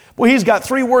 Well, he's got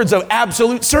 3 words of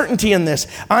absolute certainty in this.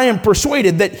 I am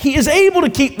persuaded that he is able to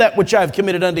keep that which I have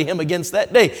committed unto him against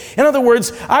that day. In other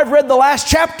words, I've read the last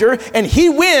chapter, and he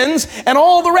wins, and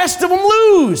all the rest of them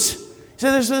lose.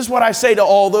 So this is what I say to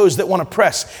all those that want to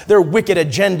press their wicked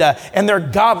agenda and their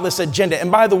godless agenda.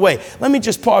 And by the way, let me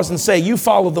just pause and say, you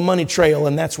follow the money trail,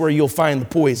 and that's where you'll find the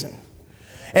poison.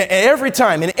 And every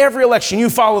time, in every election, you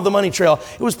follow the money trail.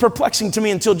 It was perplexing to me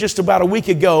until just about a week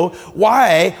ago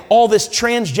why all this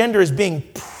transgender is being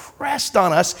pressed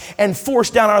on us and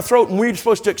forced down our throat, and we're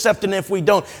supposed to accept it, and if we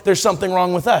don't, there's something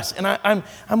wrong with us. And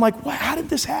I'm like, how did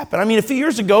this happen? I mean, a few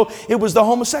years ago, it was the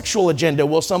homosexual agenda.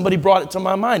 Well, somebody brought it to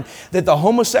my mind that the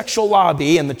homosexual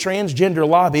lobby and the transgender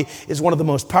lobby is one of the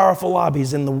most powerful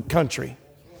lobbies in the country.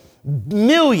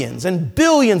 Millions and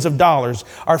billions of dollars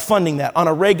are funding that on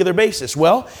a regular basis.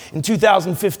 Well, in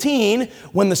 2015,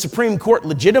 when the Supreme Court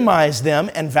legitimized them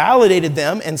and validated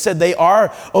them and said they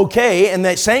are okay and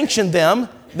they sanctioned them,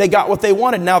 they got what they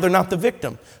wanted. Now they're not the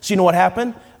victim. So you know what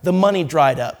happened? The money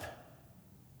dried up.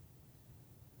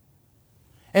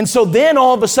 And so then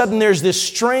all of a sudden there's this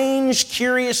strange,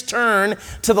 curious turn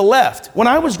to the left. When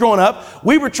I was growing up,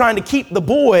 we were trying to keep the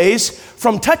boys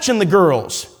from touching the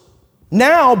girls.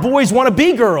 Now boys want to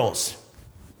be girls.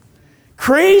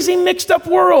 Crazy mixed up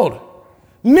world.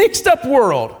 Mixed up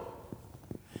world.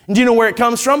 And do you know where it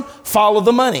comes from? Follow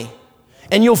the money.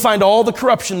 And you'll find all the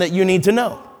corruption that you need to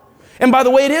know. And by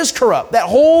the way, it is corrupt. That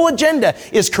whole agenda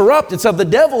is corrupt. It's of the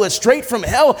devil. It's straight from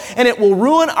hell. And it will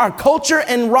ruin our culture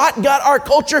and rot gut our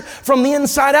culture from the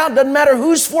inside out. Doesn't matter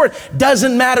who's for it.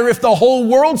 Doesn't matter if the whole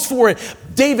world's for it.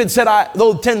 David said,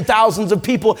 though 10,000s of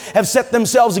people have set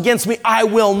themselves against me, I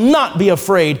will not be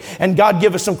afraid. And God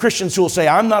give us some Christians who will say,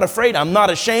 I'm not afraid. I'm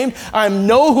not ashamed. I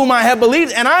know whom I have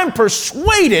believed, and I'm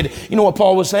persuaded. You know what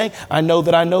Paul was saying? I know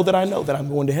that I'm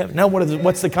going to heaven. Now,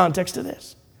 what's the context of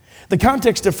this? The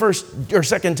context of 1 or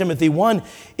 2 Timothy 1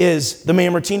 is the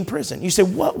Mamertine prison. You say,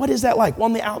 what is that like? Well,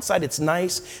 on the outside, it's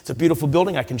nice. It's a beautiful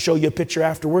building. I can show you a picture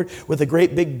afterward with a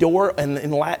great big door, and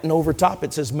in Latin over top,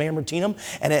 it says Mamertinum,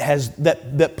 and it has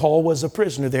that Paul was a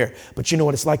prisoner there. But you know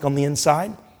what it's like on the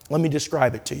inside? Let me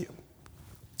describe it to you.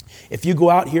 If you go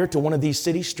out here to one of these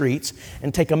city streets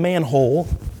and take a manhole,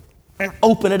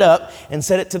 open it up and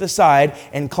set it to the side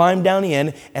and climb down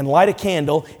in and light a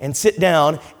candle and sit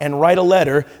down and write a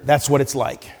letter, that's what it's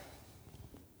like.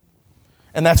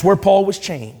 And that's where Paul was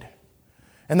chained.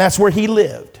 And that's where he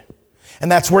lived.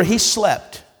 And that's where he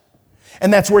slept.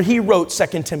 And that's where he wrote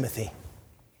 2 Timothy.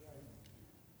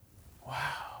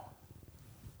 Wow.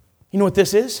 You know what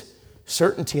this is?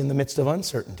 Certainty in the midst of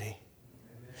uncertainty.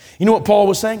 You know what Paul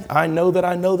was saying? I know that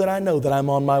I'm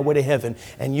on my way to heaven,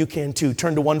 and you can too.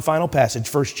 Turn to one final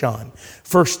passage, 1 John.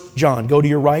 1 John, go to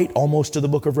your right, almost to the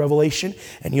book of Revelation,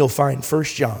 and you'll find 1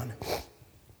 John.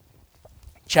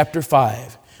 Chapter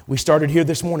 5. We started here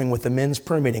this morning with the men's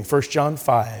prayer meeting, 1 John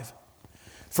 5.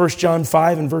 1 John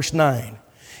 5 and verse 9.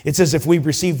 It says, if we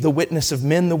receive the witness of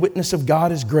men, the witness of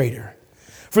God is greater.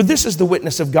 For this is the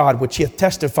witness of God, which he hath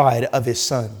testified of his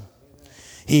Son.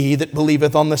 He that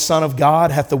believeth on the Son of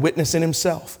God hath the witness in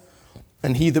himself.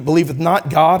 And he that believeth not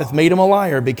God hath made him a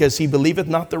liar, because he believeth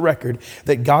not the record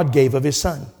that God gave of his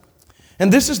Son.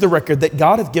 And this is the record that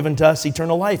God hath given to us,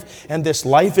 eternal life. And this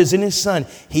life is in his Son.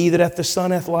 He that hath the Son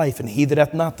hath life, and he that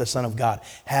hath not the Son of God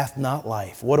hath not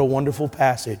life. What a wonderful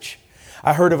passage.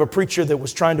 I heard of a preacher that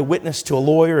was trying to witness to a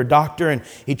lawyer, a doctor, and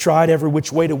he tried every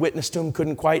which way to witness to him,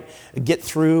 couldn't quite get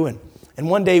through. And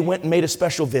one day he went and made a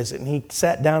special visit, and he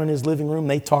sat down in his living room.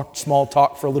 They talked small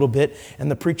talk for a little bit,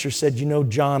 and the preacher said, you know,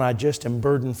 John, I just am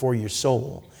burdened for your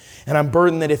soul. And I'm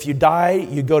burdened that if you die,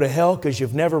 you go to hell because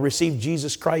you've never received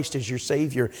Jesus Christ as your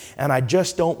Savior. And I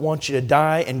just don't want you to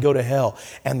die and go to hell.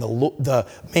 And the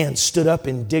man stood up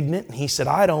indignant, and he said,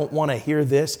 I don't want to hear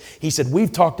this. He said,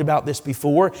 we've talked about this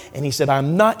before. And he said,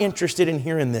 I'm not interested in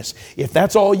hearing this. If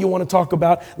that's all you want to talk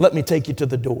about, let me take you to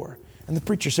the door. And the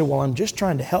preacher said, well, I'm just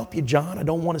trying to help you, John. I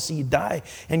don't want to see you die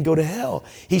and go to hell.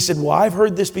 He said, well, I've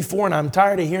heard this before, and I'm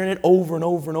tired of hearing it over and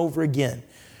over and over again.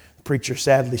 The preacher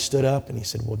sadly stood up, and he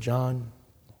said, well, John,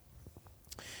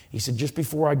 he said, just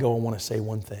before I go, I want to say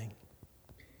one thing.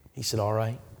 He said, all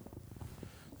right.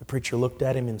 The preacher looked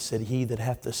at him and said, he that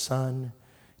hath the Son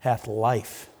hath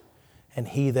life, and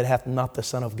he that hath not the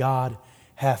Son of God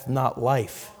hath not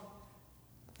life.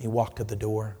 He walked to the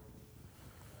door.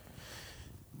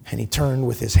 And he turned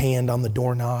with his hand on the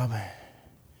doorknob,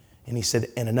 and he said,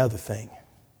 and another thing.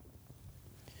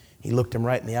 He looked him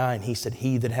right in the eye and he said,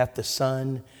 he that hath the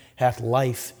Son hath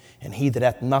life, and he that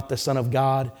hath not the Son of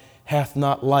God hath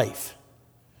not life.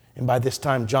 And by this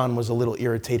time, John was a little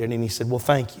irritated, and he said, well,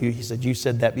 thank you. He said, you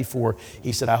said that before.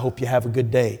 He said, I hope you have a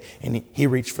good day. And he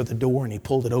reached for the door, and he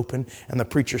pulled it open, and the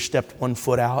preacher stepped one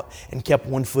foot out and kept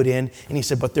one foot in. And he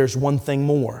said, but there's one thing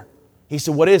more. He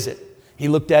said, what is it? He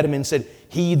looked at him and said,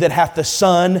 he that hath the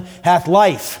Son hath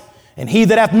life, and he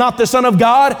that hath not the Son of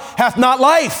God hath not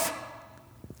life.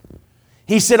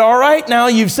 He said, all right, now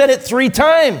you've said it 3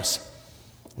 times.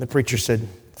 And the preacher said,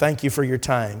 thank you for your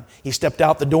time. He stepped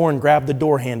out the door and grabbed the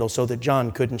door handle so that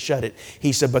John couldn't shut it.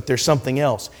 He said, but there's something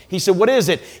else. He said, what is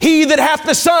it? He that hath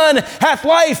the Son hath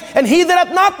life, and he that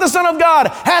hath not the Son of God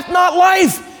hath not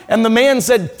life. And the man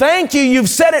said, thank you, you've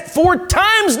said it 4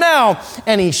 times now.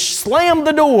 And he slammed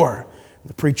the door.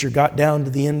 The preacher got down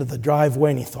to the end of the driveway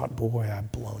and he thought, boy,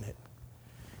 I've blown it.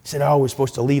 He said, I'm always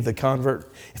supposed to leave the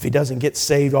convert. If he doesn't get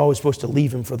saved, I'm always supposed to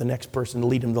leave him for the next person to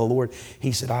lead him to the Lord.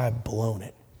 He said, I've blown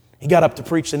it. He got up to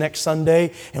preach the next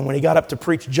Sunday, and when he got up to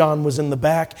preach, John was in the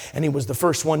back, and he was the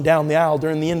first one down the aisle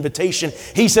during the invitation.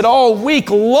 He said, all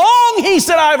week long, he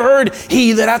said, I've heard,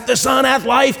 he that hath the Son hath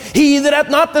life, he that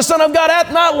hath not the Son of God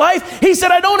hath not life. He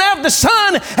said, I don't have the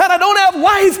Son, and I don't have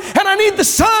life, and I need the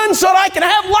Son so that I can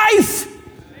have life.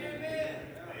 Amen.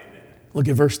 Look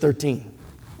at verse 13.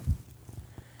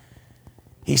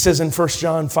 He says in 1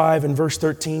 John 5 and verse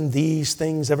 13, these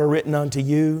things have I written unto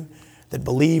you that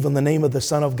believe in the name of the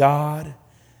Son of God,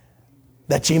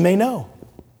 that ye may know.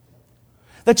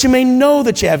 That ye may know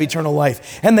that ye have eternal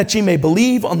life, and that ye may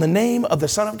believe on the name of the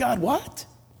Son of God. What?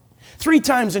 3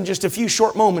 times in just a few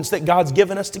short moments that God's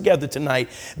given us together tonight.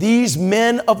 These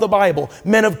men of the Bible,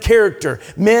 men of character,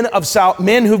 men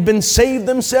who've been saved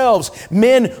themselves,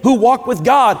 men who walk with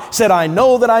God, said, I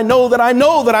know that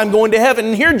I'm going to heaven.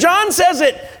 And here John says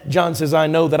it. John says, I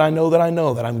know that I'm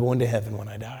going to heaven when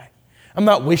I die. I'm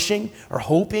not wishing or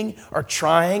hoping or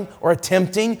trying or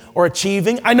attempting or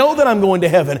achieving. I know that I'm going to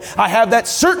heaven. I have that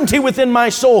certainty within my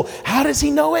soul. How does he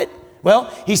know it?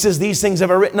 Well, he says, these things have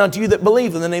I written unto you that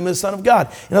believe in the name of the Son of God.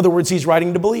 In other words, he's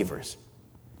writing to believers.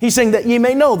 He's saying that ye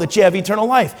may know that ye have eternal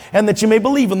life, and that ye may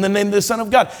believe in the name of the Son of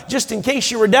God. Just in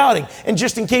case you were doubting, and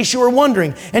just in case you were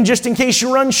wondering, and just in case you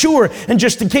were unsure, and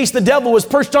just in case the devil was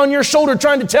perched on your shoulder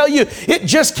trying to tell you it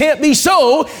just can't be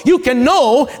so, you can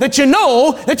know that you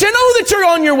know that you're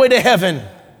on your way to heaven.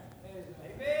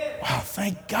 Wow,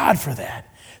 thank God for that.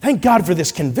 Thank God for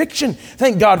this conviction.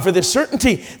 Thank God for this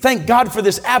certainty. Thank God for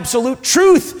this absolute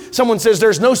truth. Someone says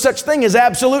there's no such thing as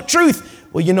absolute truth.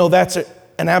 Well, you know that's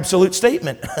an absolute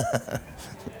statement.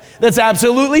 That's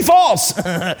absolutely false.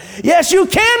 Yes, you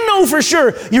can know for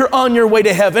sure you're on your way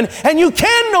to heaven, and you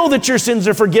can know that your sins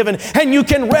are forgiven, and you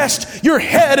can rest your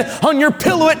head on your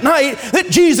pillow at night that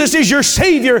Jesus is your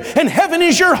Savior and heaven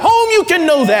is your home. You can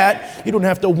know that. You don't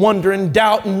have to wonder and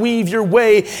doubt and weave your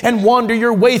way and wander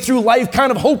your way through life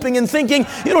kind of hoping and thinking.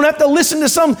 You don't have to listen to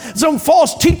some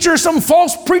false teacher, some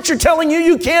false preacher telling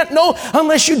you can't know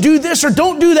unless you do this or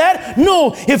don't do that.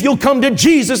 No, if you'll come to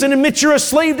Jesus and admit you're a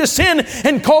slave to sin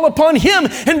and call upon Him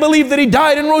and believe that He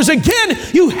died and rose again,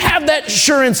 you have that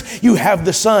assurance. You have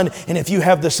the Son, and if you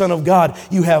have the Son of God,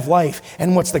 you have life.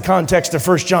 And what's the context of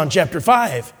 1 John chapter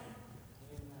 5?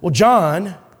 Well,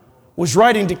 John was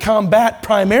writing to combat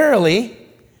primarily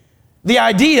the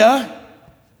idea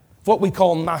of what we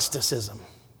call Gnosticism.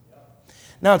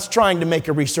 Now it's trying to make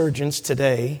a resurgence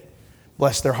today,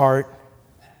 bless their heart,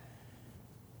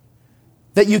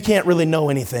 that you can't really know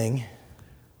anything.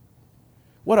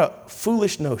 What a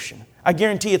foolish notion. I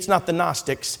guarantee it's not the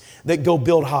Gnostics that go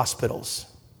build hospitals.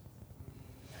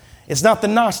 It's not the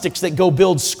Gnostics that go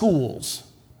build schools.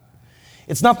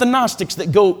 It's not the Gnostics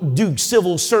that go do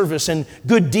civil service and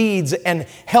good deeds and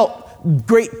help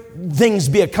great things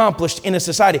be accomplished in a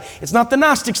society. It's not the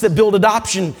Gnostics that build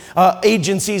adoption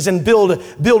agencies and build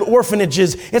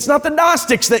orphanages. It's not the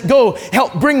Gnostics that go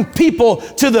help bring people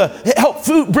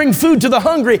to bring food to the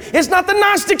hungry. It's not the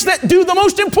Gnostics that do the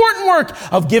most important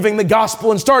work of giving the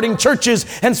gospel and starting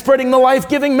churches and spreading the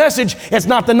life-giving message. It's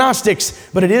not the Gnostics,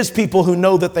 but it is people who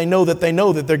know that they know that they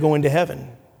know that they're going to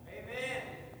heaven. Amen.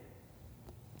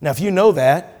 Now, if you know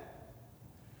that,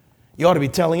 you ought to be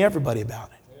telling everybody about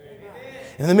it.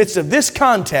 In the midst of this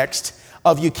context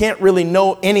of you can't really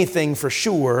know anything for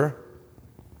sure,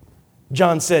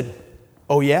 John said,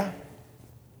 oh yeah?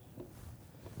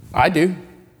 I do.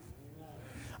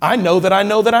 I know that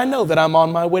I'm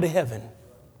on my way to heaven.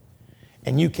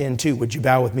 And you can too. Would you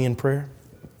bow with me in prayer?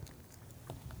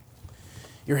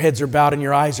 Your heads are bowed and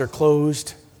your eyes are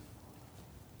closed.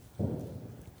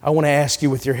 I want to ask you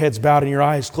with your heads bowed and your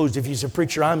eyes closed, if you say,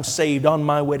 preacher, I'm saved on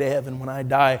my way to heaven when I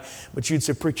die, but you'd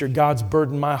say, preacher, God's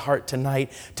burdened my heart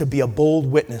tonight to be a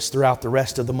bold witness throughout the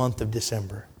rest of the month of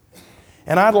December.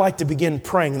 And I'd like to begin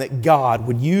praying that God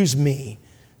would use me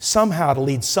somehow to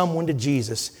lead someone to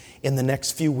Jesus in the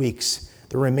next few weeks,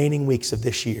 the remaining weeks of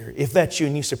this year. If that's you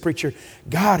and you say, preacher,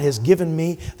 God has given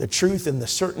me the truth and the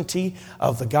certainty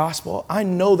of the gospel. I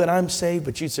know that I'm saved,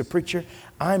 but you say, preacher,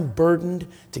 I'm burdened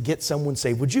to get someone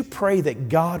saved. Would you pray that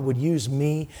God would use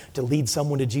me to lead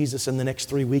someone to Jesus in the next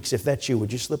 3 weeks? If that's you,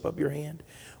 would you slip up your hand?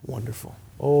 Wonderful.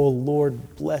 Oh,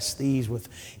 Lord, bless these with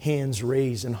hands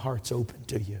raised and hearts open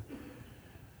to you.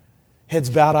 Heads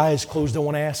bowed, eyes closed. I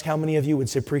want to ask how many of you would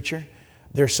say, preacher,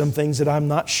 there's some things that I'm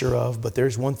not sure of, but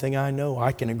there's one thing I know.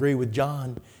 I can agree with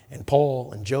John and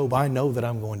Paul and Job. I know that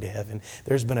I'm going to heaven.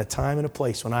 There's been a time and a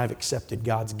place when I've accepted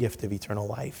God's gift of eternal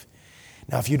life.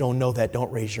 Now, if you don't know that,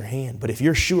 don't raise your hand. But if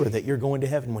you're sure that you're going to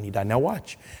heaven when you die, now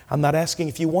watch. I'm not asking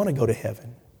if you want to go to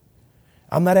heaven.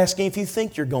 I'm not asking if you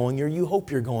think you're going or you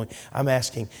hope you're going. I'm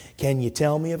asking, can you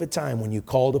tell me of a time when you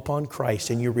called upon Christ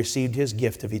and you received His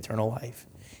gift of eternal life?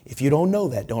 If you don't know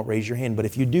that, don't raise your hand. But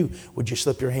if you do, would you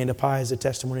slip your hand up high as a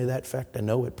testimony of that fact? I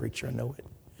know it, preacher, I know it.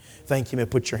 Thank you, man.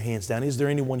 Put your hands down. Is there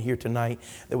anyone here tonight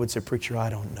that would say, preacher, I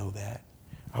don't know that.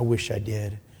 I wish I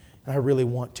did. I really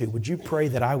want to. Would you pray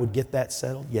that I would get that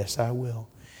settled? Yes, I will.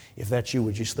 If that's you,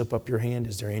 would you slip up your hand?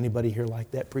 Is there anybody here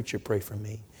like that? Preacher, pray for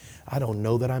me. I don't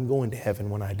know that I'm going to heaven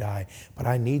when I die, but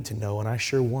I need to know, and I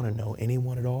sure want to know.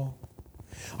 Anyone at all?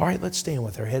 All right, let's stand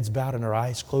with our heads bowed and our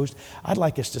eyes closed. I'd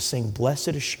like us to sing Blessed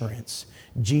Assurance,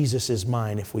 Jesus is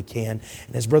mine, if we can.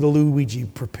 And as Brother Luigi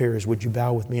prepares, would you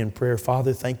bow with me in prayer?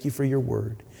 Father, thank you for your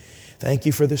word. Thank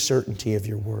you for the certainty of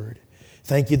your word.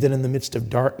 Thank you that in the midst of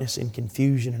darkness and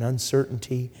confusion and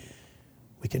uncertainty,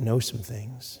 we can know some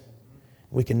things.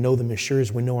 We can know them as sure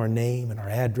as we know our name and our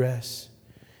address.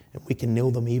 And we can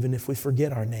know them even if we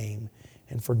forget our name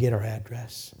and forget our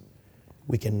address.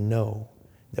 We can know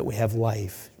that we have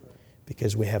life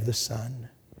because we have the Son.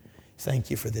 Thank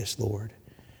you for this, Lord.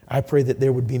 I pray that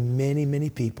there would be many, many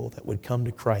people that would come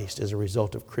to Christ as a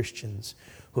result of Christians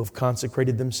who have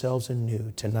consecrated themselves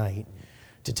anew tonight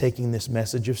to taking this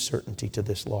message of certainty to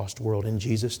this lost world. In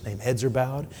Jesus' name, heads are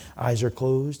bowed, eyes are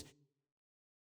closed.